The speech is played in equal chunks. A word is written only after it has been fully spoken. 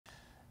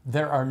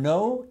There are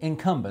no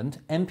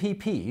incumbent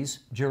MPPs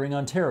during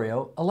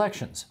Ontario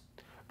elections.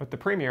 But the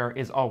Premier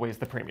is always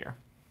the Premier.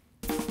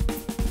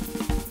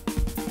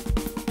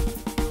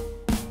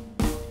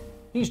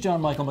 He's John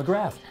Michael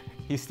McGrath.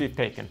 He's Steve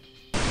Paikin.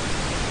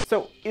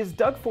 So, is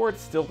Doug Ford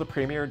still the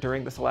Premier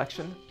during this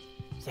election?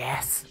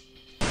 Yes.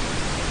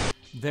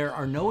 There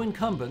are no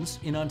incumbents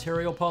in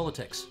Ontario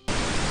politics.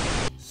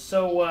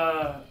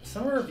 So,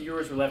 some of our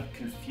viewers were left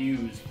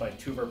confused by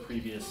two of our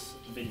previous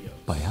videos.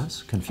 By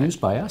us?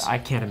 Confused by us? I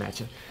can't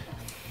imagine.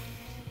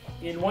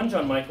 In one,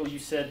 John Michael, you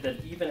said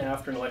that even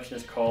after an election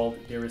is called,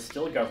 there is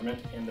still a government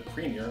and the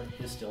Premier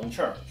is still in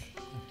charge.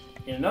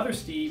 In another,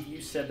 Steve,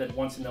 you said that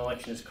once an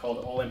election is called,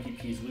 all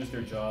MPPs lose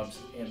their jobs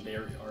and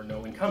there are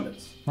no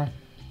incumbents. Right.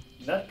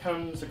 That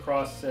comes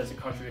across as a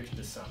contradiction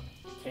to some.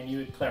 Can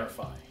you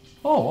clarify?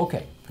 Oh,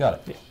 okay.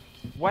 Got it.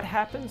 What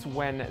happens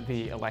when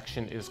the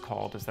election is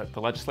called is that the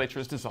legislature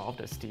is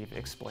dissolved, as Steve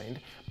explained,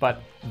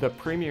 but the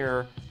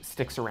Premier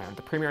sticks around.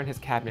 The Premier and his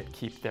cabinet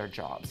keep their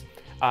jobs.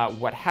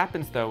 What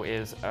happens, though,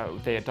 is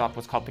they adopt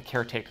what's called the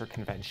caretaker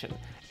convention,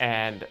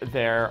 and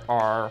there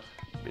are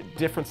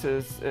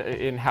differences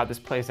in how this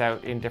plays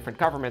out in different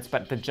governments,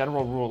 but the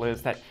general rule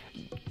is that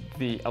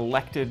the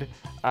elected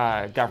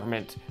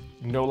government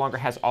no longer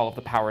has all of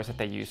the powers that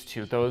they used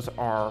to. Those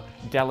are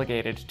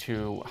delegated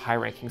to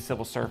high-ranking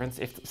civil servants.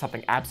 If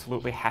something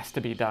absolutely has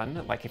to be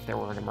done, like if there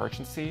were an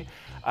emergency,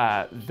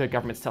 the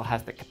government still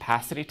has the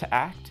capacity to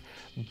act,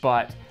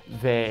 but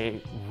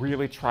they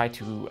really try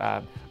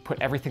to put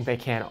everything they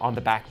can on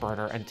the back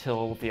burner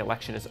until the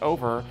election is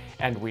over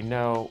and we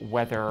know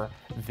whether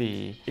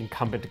the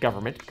incumbent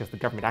government, because the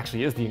government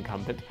actually is the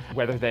incumbent,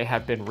 whether they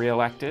have been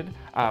re-elected,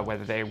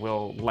 whether they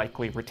will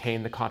likely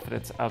retain the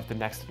confidence of the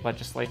next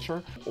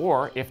legislature,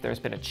 or if there's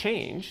been a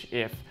change,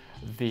 if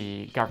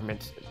the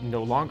government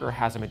no longer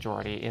has a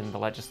majority in the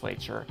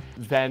legislature,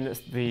 then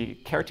the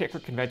caretaker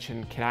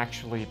convention can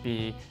actually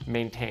be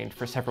maintained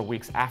for several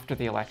weeks after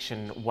the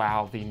election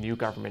while the new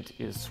government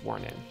is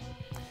sworn in.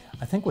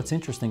 I think what's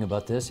interesting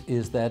about this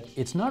is that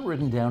it's not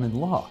written down in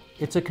law.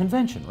 It's a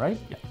convention, right?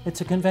 Yeah.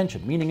 It's a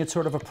convention, meaning it's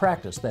sort of a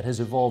practice that has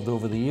evolved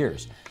over the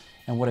years.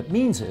 And what it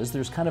means is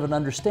there's kind of an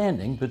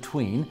understanding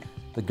between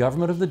the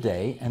government of the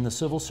day and the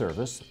civil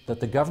service that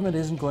the government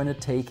isn't going to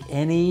take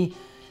any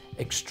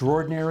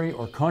extraordinary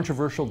or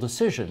controversial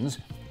decisions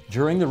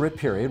during the writ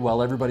period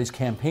while everybody's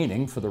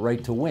campaigning for the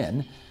right to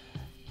win.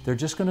 They're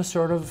just going to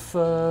sort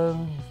of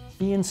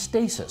be in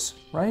stasis,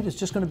 right? It's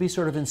just going to be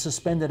sort of in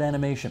suspended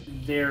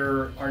animation.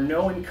 There are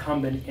no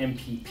incumbent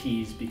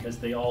MPPs because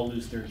they all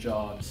lose their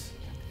jobs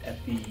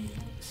at the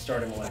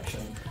start of an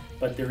election,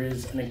 but there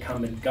is an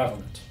incumbent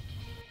government.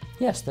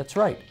 Yes, that's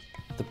right.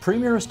 The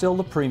Premier is still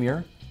the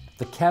Premier,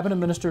 the cabinet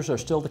ministers are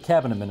still the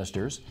cabinet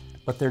ministers,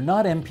 but they're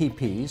not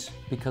MPPs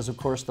because, of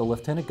course, the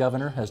Lieutenant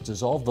Governor has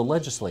dissolved the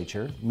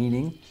legislature,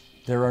 meaning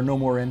there are no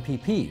more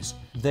MPPs.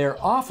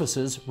 Their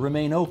offices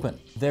remain open.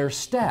 Their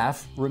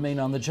staff remain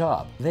on the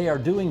job. They are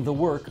doing the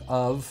work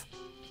of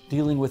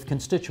dealing with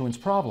constituents'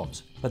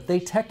 problems, but they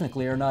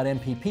technically are not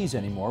MPPs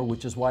anymore,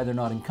 which is why they're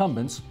not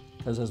incumbents,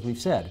 because as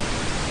we've said,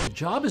 the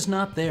job is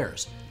not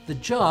theirs. The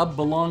job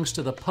belongs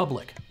to the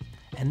public,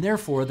 and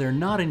therefore they're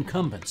not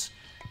incumbents.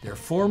 They're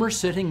former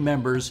sitting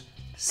members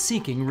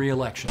seeking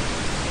re-election.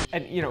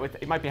 And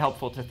it might be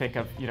helpful to think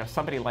of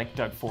somebody like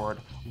Doug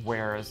Ford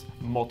wears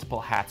multiple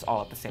hats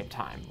all at the same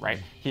time, right?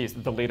 He's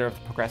the leader of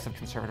the Progressive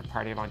Conservative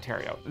Party of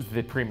Ontario,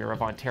 the Premier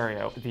of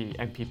Ontario, the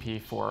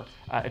MPP for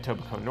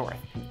Etobicoke North.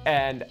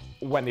 And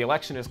when the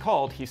election is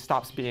called, he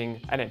stops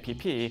being an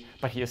MPP,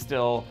 but he is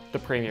still the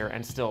Premier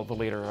and still the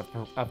leader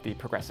of the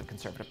Progressive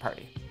Conservative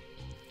Party.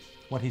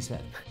 What he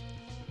said.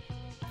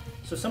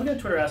 So somebody on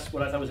Twitter asked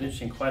what I thought was an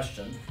interesting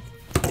question.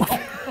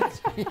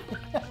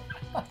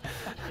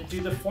 Do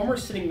the former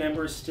sitting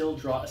members still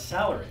draw a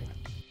salary?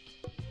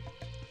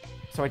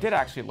 So I did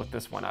actually look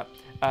this one up.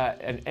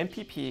 An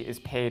MPP is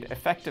paid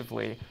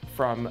effectively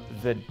from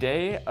the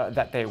day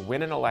that they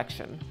win an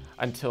election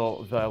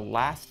until the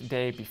last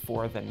day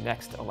before the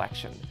next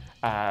election.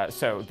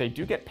 So they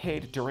do get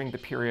paid during the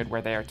period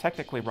where they are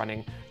technically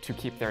running to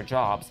keep their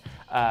jobs.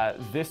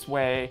 This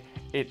way,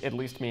 it at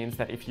least means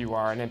that if you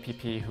are an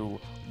MPP who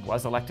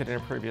was elected in a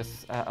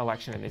previous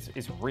election and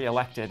is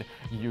re-elected,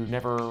 you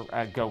never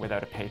go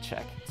without a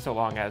paycheck, so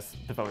long as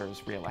the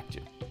voters re-elect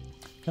you.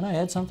 Can I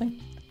add something?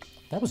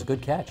 That was a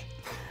good catch.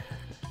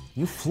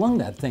 You flung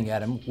that thing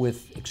at him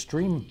with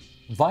extreme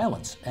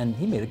violence, and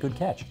he made a good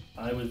catch.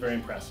 I was very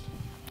impressed.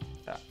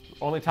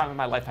 Only time in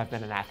my life I've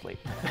been an athlete.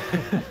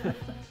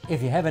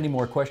 If you have any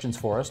more questions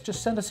for us,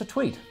 just send us a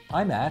tweet.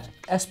 I'm at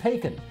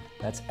Paikin.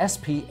 That's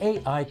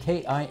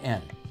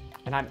S-P-A-I-K-I-N.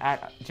 And I'm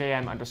at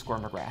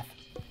JM_McGrath.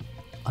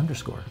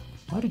 Underscore?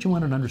 Why did you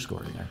want an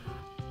underscore in there?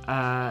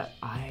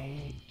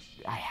 I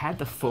had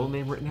the full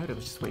name written out. It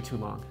was just way too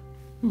long.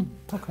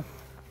 Okay.